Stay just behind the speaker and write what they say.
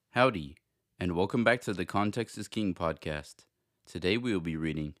Howdy, and welcome back to the Context is King podcast. Today we will be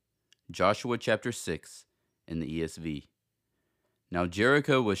reading Joshua chapter 6 in the ESV. Now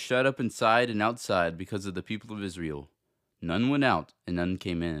Jericho was shut up inside and outside because of the people of Israel. None went out and none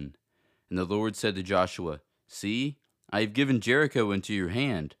came in. And the Lord said to Joshua, See, I have given Jericho into your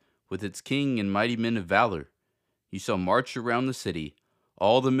hand, with its king and mighty men of valor. You shall march around the city,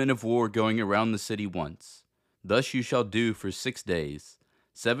 all the men of war going around the city once. Thus you shall do for 6 days.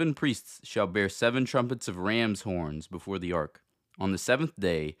 7 priests shall bear 7 trumpets of ram's horns before the ark. On the 7th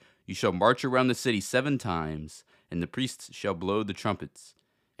day you shall march around the city 7 times, and the priests shall blow the trumpets.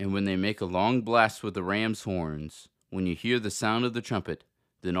 And when they make a long blast with the ram's horns, when you hear the sound of the trumpet,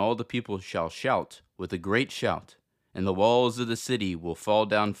 then all the people shall shout with a great shout, and the walls of the city will fall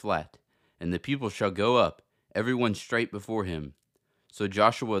down flat, and the people shall go up, every one straight before him. So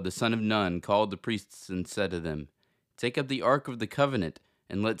Joshua the son of Nun called the priests and said to them, Take up the ark of the covenant,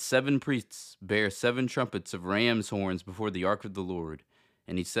 and let 7 priests bear 7 trumpets of ram's horns before the ark of the Lord.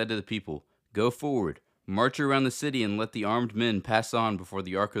 And he said to the people, Go forward, march around the city, and let the armed men pass on before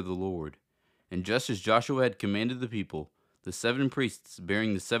the ark of the Lord. And just as Joshua had commanded the people, the 7 priests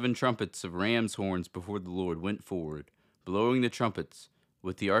bearing the 7 trumpets of ram's horns before the Lord went forward, blowing the trumpets,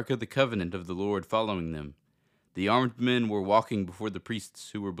 with the ark of the covenant of the Lord following them. The armed men were walking before the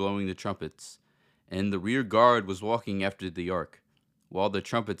priests who were blowing the trumpets, and the rear guard was walking after the ark, while the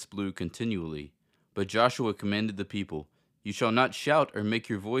trumpets blew continually. But Joshua commanded the people, You shall not shout or make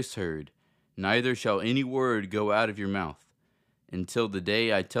your voice heard, neither shall any word go out of your mouth, until the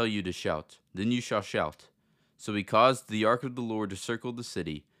day I tell you to shout. Then you shall shout. So he caused the ark of the Lord to circle the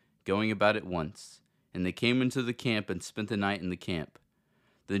city, going about it once. And they came into the camp and spent the night in the camp.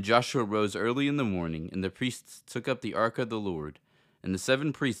 Then Joshua rose early in the morning, and the priests took up the ark of the Lord. And the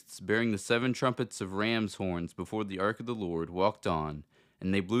 7 priests bearing the 7 trumpets of ram's horns before the ark of the Lord walked on,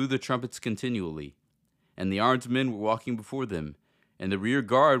 and they blew the trumpets continually. And the armed men were walking before them, and the rear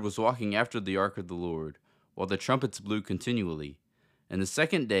guard was walking after the ark of the Lord, while the trumpets blew continually. And the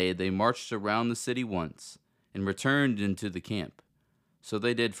 2nd day they marched around the city once, and returned into the camp. So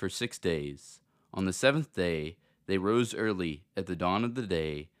they did for 6 days. On the 7th day they rose early at the dawn of the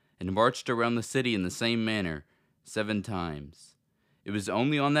day, and marched around the city in the same manner 7 times. It was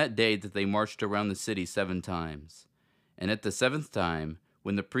only on that day that they marched around the city 7 times. And at the 7th time,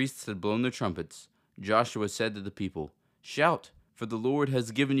 when the priests had blown their trumpets, Joshua said to the people, Shout, for the Lord has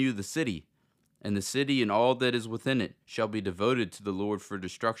given you the city. And the city and all that is within it shall be devoted to the Lord for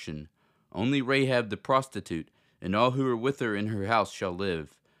destruction. Only Rahab the prostitute and all who are with her in her house shall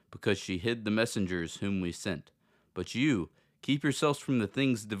live, because she hid the messengers whom we sent. But you, keep yourselves from the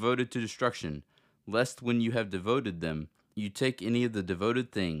things devoted to destruction, lest when you have devoted them, you take any of the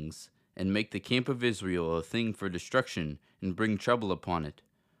devoted things, and make the camp of Israel a thing for destruction, and bring trouble upon it.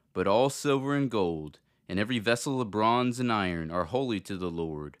 But all silver and gold, and every vessel of bronze and iron, are holy to the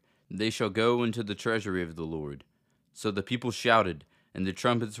Lord. They shall go into the treasury of the Lord. So the people shouted, and the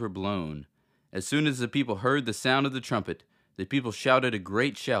trumpets were blown. As soon as the people heard the sound of the trumpet, the people shouted a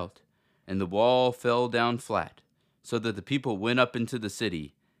great shout, and the wall fell down flat, so that the people went up into the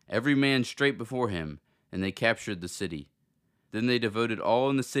city, every man straight before him, and they captured the city. Then they devoted all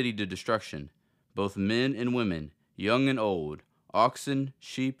in the city to destruction, both men and women, young and old, oxen,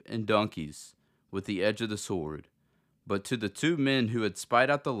 sheep, and donkeys, with the edge of the sword. But to the 2 men who had spied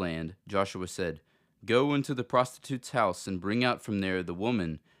out the land, Joshua said, Go into the prostitute's house and bring out from there the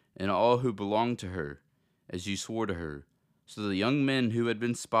woman and all who belonged to her, as you swore to her. So the young men who had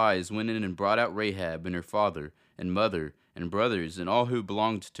been spies went in and brought out Rahab and her father and mother and brothers and all who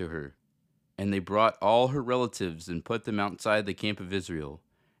belonged to her. And they brought all her relatives and put them outside the camp of Israel.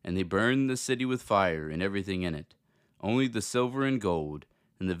 And they burned the city with fire and everything in it. Only the silver and gold,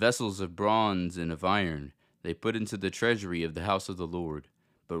 and the vessels of bronze and of iron, they put into the treasury of the house of the Lord.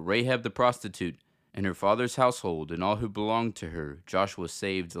 But Rahab the prostitute, and her father's household, and all who belonged to her, Joshua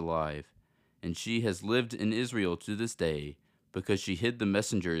saved alive. And she has lived in Israel to this day, because she hid the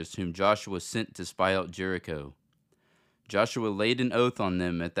messengers whom Joshua sent to spy out Jericho. Joshua laid an oath on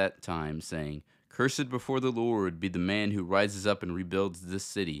them at that time, saying, Cursed before the Lord be the man who rises up and rebuilds this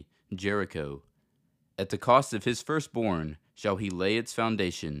city, Jericho. At the cost of his firstborn shall he lay its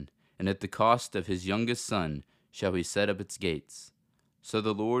foundation, and at the cost of his youngest son shall he set up its gates. So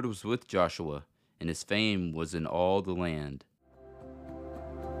the Lord was with Joshua, and his fame was in all the land.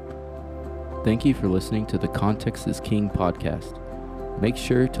 Thank you for listening to the Context is King podcast. Make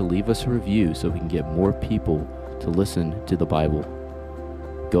sure to leave us a review so we can get more people to listen to the Bible.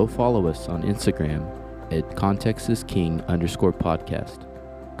 Go follow us on Instagram at contextisking_podcast.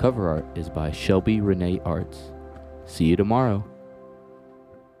 Cover art is by Shelby Renee Arts. See you tomorrow.